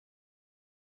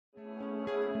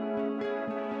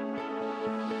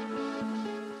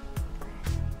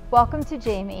Welcome to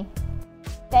Jamie.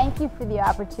 Thank you for the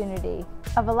opportunity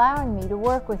of allowing me to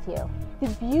work with you. The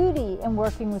beauty in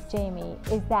working with Jamie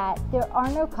is that there are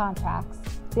no contracts,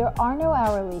 there are no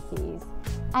hourly fees,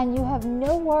 and you have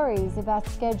no worries about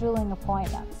scheduling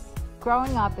appointments.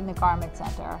 Growing up in the garment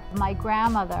center, my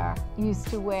grandmother used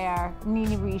to wear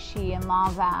Nina Ricci and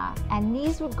Lanvin, and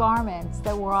these were garments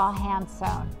that were all hand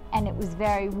sewn, and it was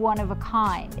very one of a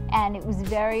kind, and it was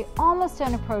very almost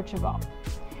unapproachable.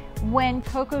 When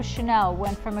Coco Chanel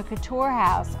went from a couture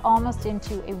house almost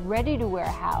into a ready-to-wear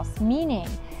house, meaning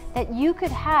that you could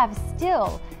have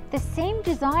still the same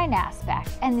design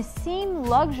aspect and the same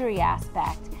luxury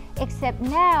aspect, except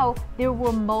now there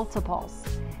were multiples.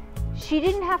 She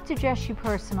didn't have to dress you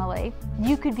personally.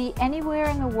 You could be anywhere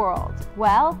in the world.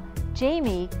 Well,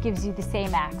 Jamie gives you the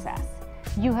same access.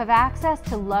 You have access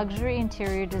to luxury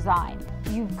interior design.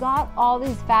 You've got all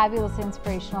these fabulous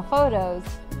inspirational photos,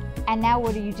 and now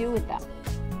what do you do with them?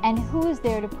 And who is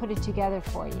there to put it together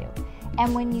for you?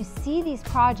 And when you see these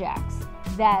projects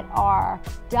that are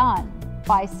done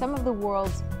by some of the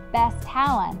world's best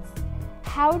talents,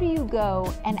 how do you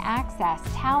go and access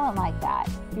talent like that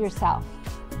yourself?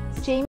 Jamie